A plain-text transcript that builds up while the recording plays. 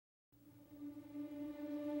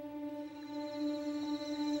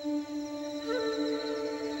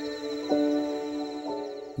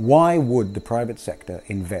Why would the private sector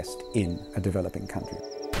invest in a developing country?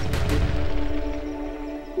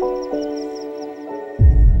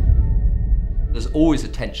 There's always a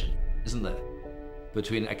tension, isn't there,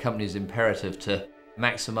 between a company's imperative to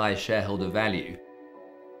maximise shareholder value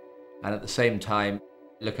and at the same time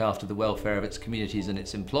look after the welfare of its communities and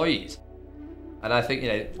its employees. And I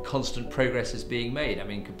think, constant progress is being made. I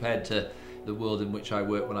mean, compared to the world in which I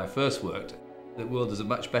worked when I first worked, the world is a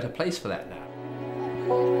much better place for that now.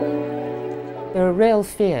 There are real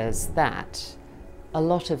fears that a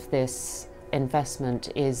lot of this investment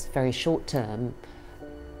is very short-term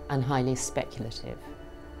and highly speculative.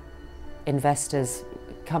 Investors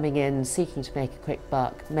coming in, seeking to make a quick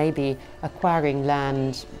buck, maybe acquiring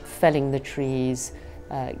land, felling the trees,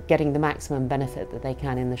 getting the maximum benefit that they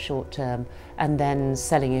can in the short term, and then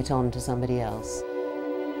selling it on to somebody else.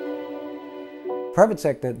 The private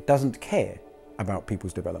sector doesn't care about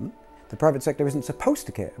people's development. The private sector isn't supposed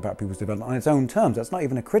to care about people's development on its own terms. That's not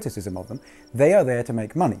even a criticism of them. They are there to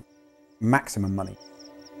make money, maximum money.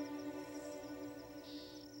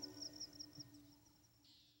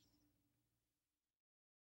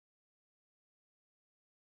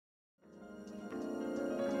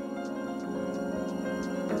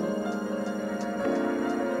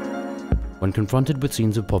 When confronted with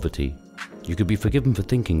scenes of poverty, you could be forgiven for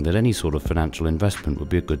thinking that any sort of financial investment would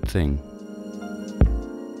be a good thing.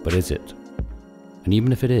 But is it? And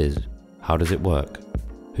even if it is, how does it work?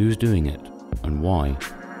 Who's doing it? And why?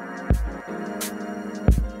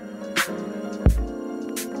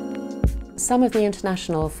 Some of the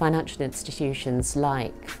international financial institutions,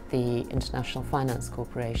 like the International Finance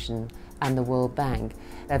Corporation and the World Bank,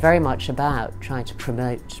 they're very much about trying to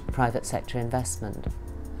promote private sector investment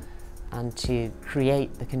and to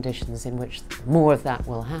create the conditions in which more of that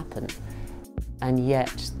will happen. And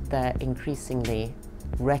yet they're increasingly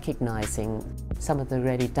recognising some of the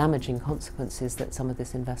really damaging consequences that some of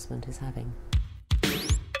this investment is having.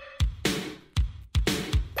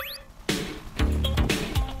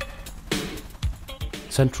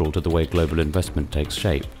 Central to the way global investment takes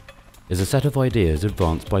shape is a set of ideas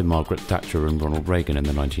advanced by Margaret Thatcher and Ronald Reagan in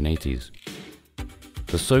the 1980s.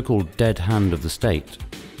 The so-called dead hand of the state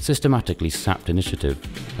systematically sapped initiative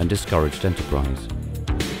and discouraged enterprise.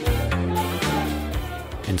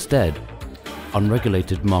 Instead,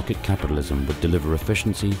 unregulated market capitalism would deliver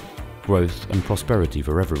efficiency, growth and prosperity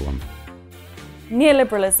for everyone.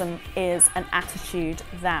 Neoliberalism is an attitude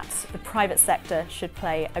that the private sector should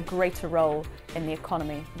play a greater role in the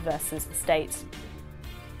economy versus the state.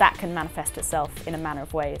 That can manifest itself in a manner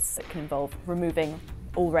of ways. It can involve removing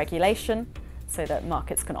all regulation so that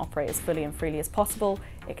markets can operate as fully and freely as possible.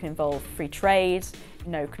 It can involve free trade,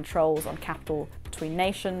 no controls on capital between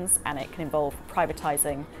nations, and it can involve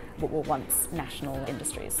privatising what were once national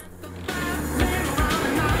industries.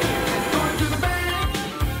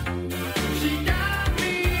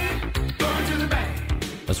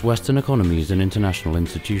 As Western economies and international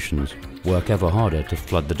institutions work ever harder to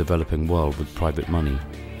flood the developing world with private money,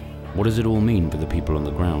 what does it all mean for the people on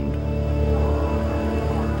the ground?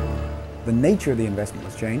 The nature of the investment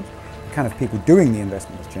has changed, the kind of people doing the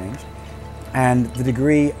investment has changed, and the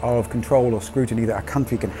degree of control or scrutiny that a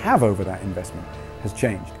country can have over that investment has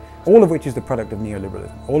changed. All of which is the product of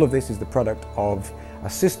neoliberalism. All of this is the product of a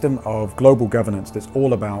system of global governance that's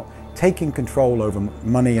all about taking control over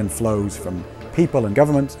money and flows from people and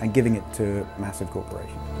governments and giving it to massive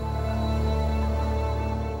corporations.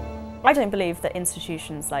 I don't believe that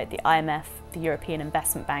institutions like the IMF, the European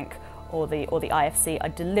Investment Bank or the IFC are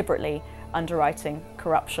deliberately underwriting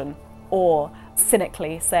corruption or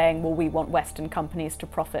cynically saying, well, we want Western companies to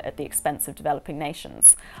profit at the expense of developing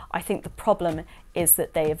nations. I think the problem is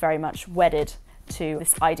that they are very much wedded to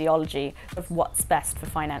this ideology of what's best for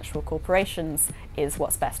financial corporations is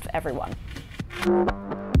what's best for everyone.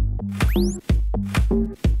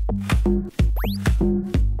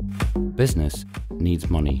 Business needs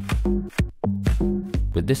money.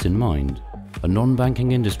 With this in mind, a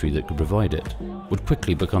non-banking industry that could provide it would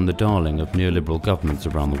quickly become the darling of neoliberal governments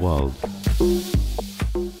around the world.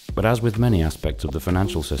 But as with many aspects of the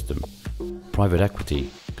financial system, private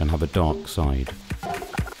equity can have a dark side.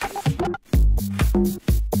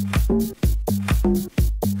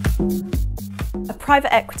 A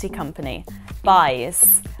private equity company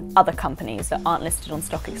buys other companies that aren't listed on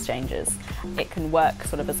stock exchanges. It can work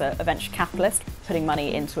sort of as a venture capitalist, putting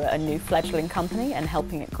money into a new fledgling company and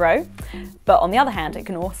helping it grow. But on the other hand, it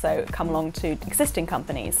can also come along to existing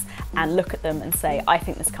companies and look at them and say, I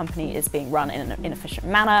think this company is being run in an inefficient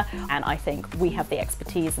manner, and I think we have the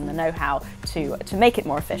expertise and the know-how to make it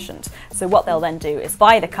more efficient. So what they'll then do is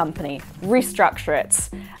buy the company, restructure it,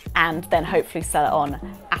 and then hopefully sell it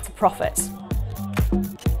on at a profit.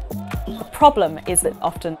 The problem is that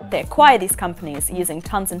often they acquire these companies using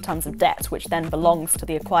tons and tons of debt, which then belongs to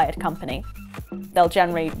the acquired company. They'll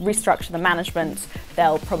generally restructure the management,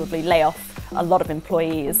 they'll probably lay off a lot of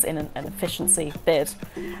employees in an efficiency bid,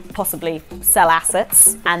 possibly sell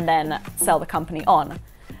assets and then sell the company on.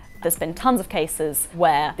 There's been tons of cases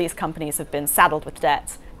where these companies have been saddled with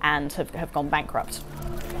debt and have gone bankrupt.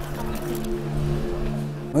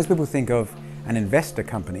 Most people think of an investor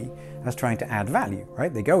company as trying to add value,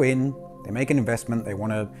 right? They go in, they make an investment, they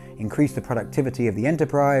want to increase the productivity of the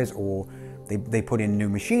enterprise, or they put in new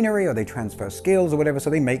machinery, or they transfer skills or whatever, so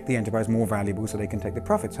they make the enterprise more valuable so they can take the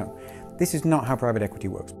profits home. This is not how private equity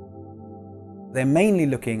works. They're mainly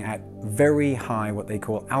looking at very high, what they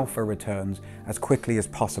call alpha returns, as quickly as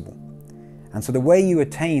possible. And so the way you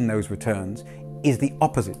attain those returns is the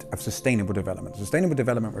opposite of sustainable development. Sustainable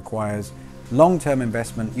development requires long-term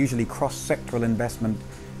investment, usually cross-sectoral investment,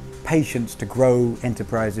 patience to grow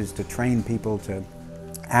enterprises, to train people, to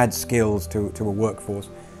add skills to a workforce.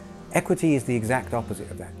 Equity is the exact opposite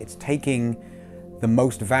of that. It's taking the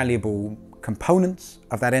most valuable components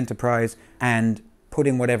of that enterprise and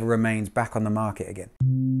putting whatever remains back on the market again.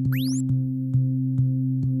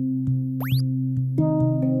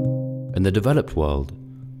 In the developed world,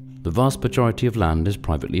 the vast majority of land is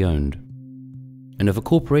privately owned. And if a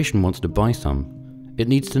corporation wants to buy some, it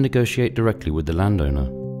needs to negotiate directly with the landowner.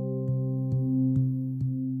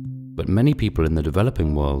 But many people in the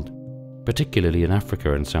developing world, particularly in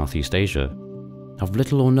Africa and Southeast Asia, have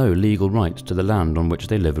little or no legal rights to the land on which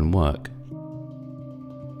they live and work.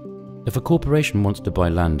 If a corporation wants to buy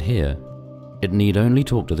land here, it need only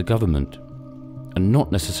talk to the government, and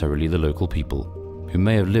not necessarily the local people, who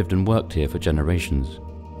may have lived and worked here for generations.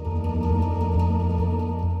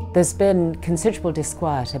 There's been considerable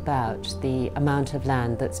disquiet about the amount of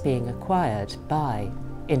land that's being acquired by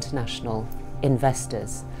international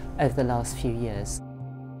investors over the last few years.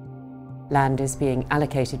 Land is being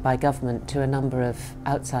allocated by government to a number of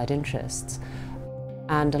outside interests,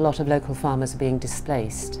 and a lot of local farmers are being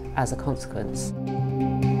displaced as a consequence.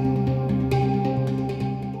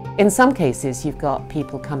 In some cases, you've got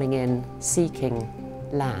people coming in seeking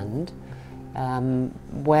land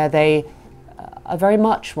where they are very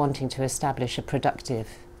much wanting to establish a productive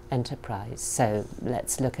enterprise. So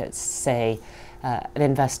let's look at, say, an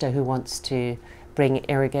investor who wants to bring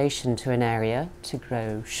irrigation to an area to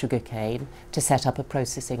grow sugarcane, to set up a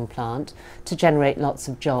processing plant, to generate lots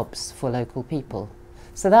of jobs for local people.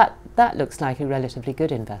 So that looks like a relatively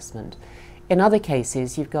good investment. In other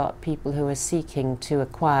cases, you've got people who are seeking to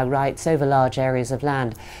acquire rights over large areas of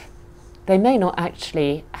land. They may not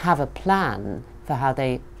actually have a plan for how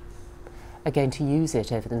they are going to use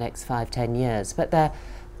it over the next 5-10 years, but they're,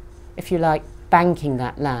 if you like, banking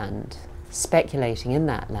that land, speculating in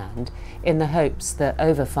that land, in the hopes that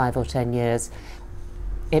over 5 or 10 years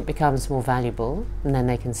it becomes more valuable and then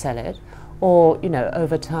they can sell it, or, you know,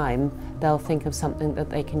 over time they'll think of something that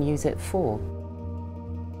they can use it for.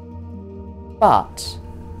 But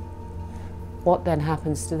what then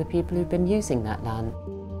happens to the people who've been using that land?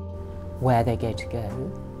 Where are they going to go?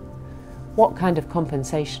 What kind of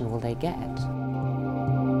compensation will they get?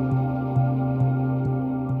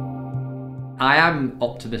 I am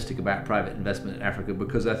optimistic about private investment in Africa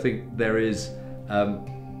because I think there is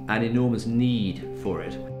an enormous need for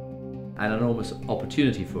it, an enormous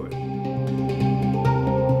opportunity for it.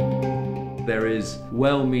 There is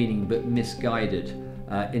well-meaning but misguided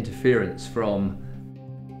interference from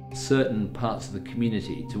certain parts of the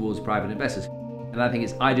community towards private investors, and I think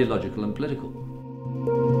it's ideological and political.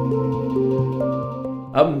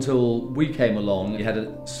 Up until we came along, you had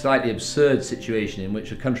a slightly absurd situation in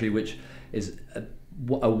which a country which is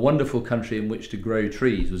a wonderful country in which to grow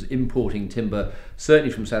trees was importing timber,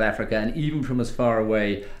 certainly from South Africa and even from as far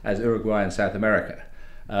away as Uruguay and South America.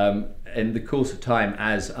 In the course of time,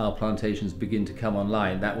 as our plantations begin to come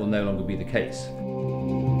online, that will no longer be the case.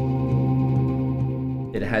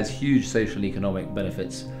 It has huge social and economic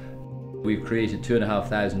benefits. We've created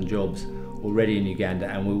 2,500 jobs already in Uganda,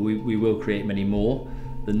 and we will create many more.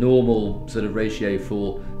 The normal sort of ratio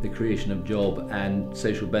for the creation of job and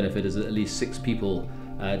social benefit is that at least 6 people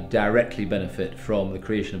directly benefit from the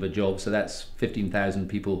creation of a job, so that's 15,000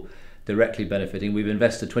 people directly benefiting. We've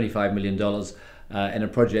invested $25 million in a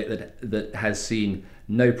project that has seen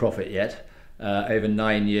no profit yet over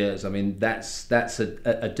 9 years. I mean, that's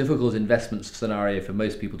a difficult investment scenario for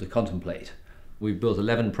most people to contemplate. We've built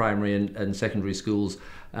 11 primary and secondary schools.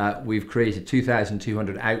 We've created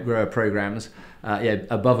 2,200 outgrower programs,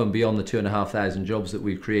 above and beyond the 2,500 jobs that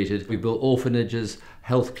we've created. We've built orphanages,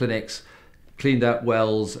 health clinics, cleaned up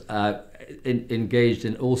wells, engaged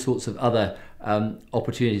in all sorts of other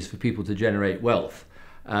opportunities for people to generate wealth.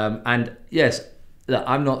 And yes,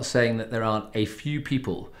 I'm not saying that there aren't a few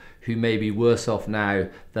people who may be worse off now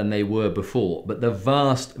than they were before, but the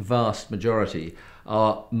vast, vast majority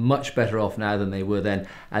are much better off now than they were then.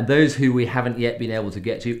 And those who we haven't yet been able to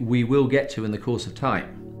get to, we will get to in the course of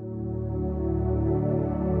time.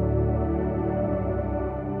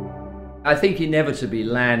 I think inevitably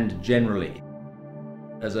land generally,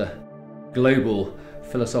 as a global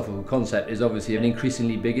philosophical concept, is obviously an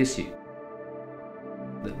increasingly big issue.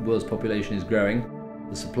 The world's population is growing,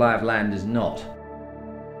 the supply of land is not.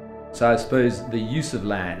 So I suppose the use of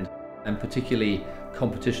land, and particularly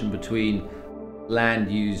competition between land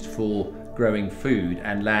used for growing food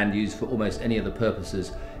and land used for almost any other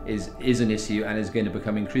purposes, is an issue and is going to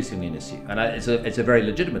become increasingly an issue. And it's a very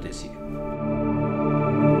legitimate issue.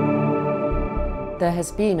 There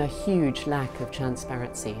has been a huge lack of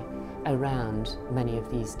transparency around many of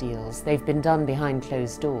these deals. They've been done behind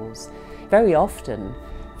closed doors. Very often,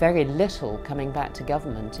 very little coming back to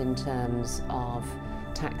government in terms of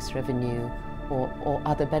tax revenue or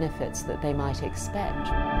other benefits that they might expect.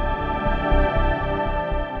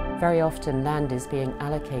 Very often land is being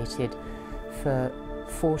allocated for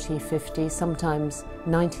 40, 50, sometimes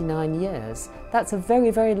 99 years. That's a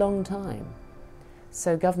very, very long time.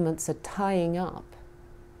 So governments are tying up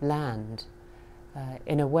land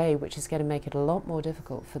in a way which is going to make it a lot more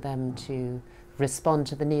difficult for them to respond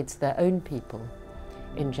to the needs of their own people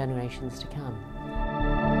in generations to come.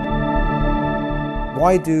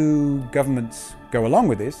 Why do governments go along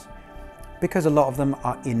with this? Because a lot of them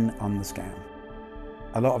are in on the scam.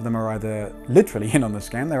 A lot of them are either literally in on the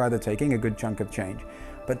scam, they're either taking a good chunk of change.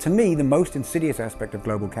 But to me, the most insidious aspect of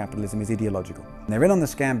global capitalism is ideological. They're in on the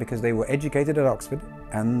scam because they were educated at Oxford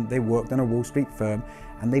and they worked in a Wall Street firm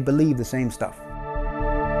and they believe the same stuff.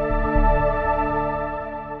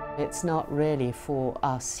 It's not really for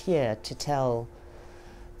us here to tell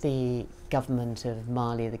the government of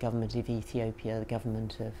Mali, the government of Ethiopia, the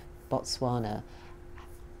government of Botswana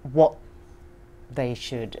what they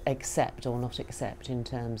should accept or not accept in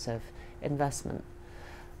terms of investment.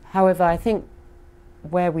 However, I think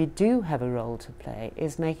where we do have a role to play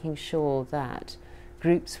is making sure that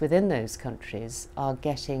groups within those countries are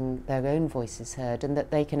getting their own voices heard and that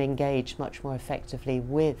they can engage much more effectively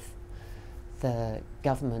with the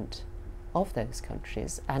government of those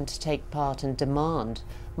countries and to take part and demand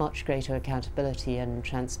much greater accountability and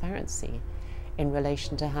transparency in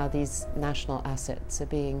relation to how these national assets are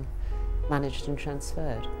being managed and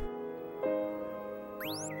transferred.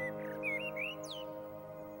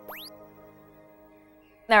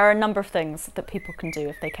 There are a number of things that people can do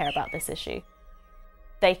if they care about this issue.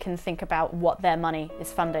 They can think about what their money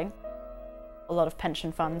is funding. A lot of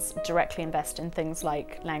pension funds directly invest in things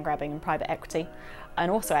like land grabbing and private equity, and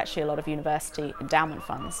also actually a lot of university endowment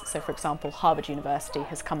funds. So for example, Harvard University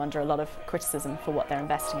has come under a lot of criticism for what they're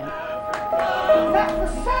investing in.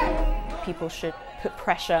 People should put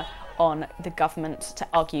pressure on the government to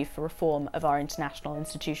argue for reform of our international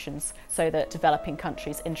institutions so that developing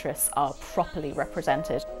countries' interests are properly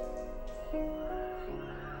represented.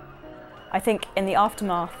 I think in the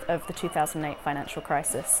aftermath of the 2008 financial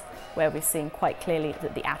crisis, where we're seeing quite clearly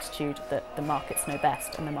that the attitude that the markets know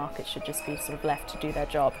best and the markets should just be sort of left to do their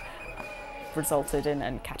job resulted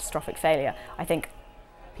in catastrophic failure, I think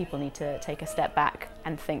people need to take a step back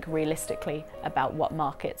and think realistically about what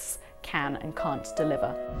markets can and can't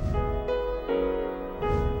deliver.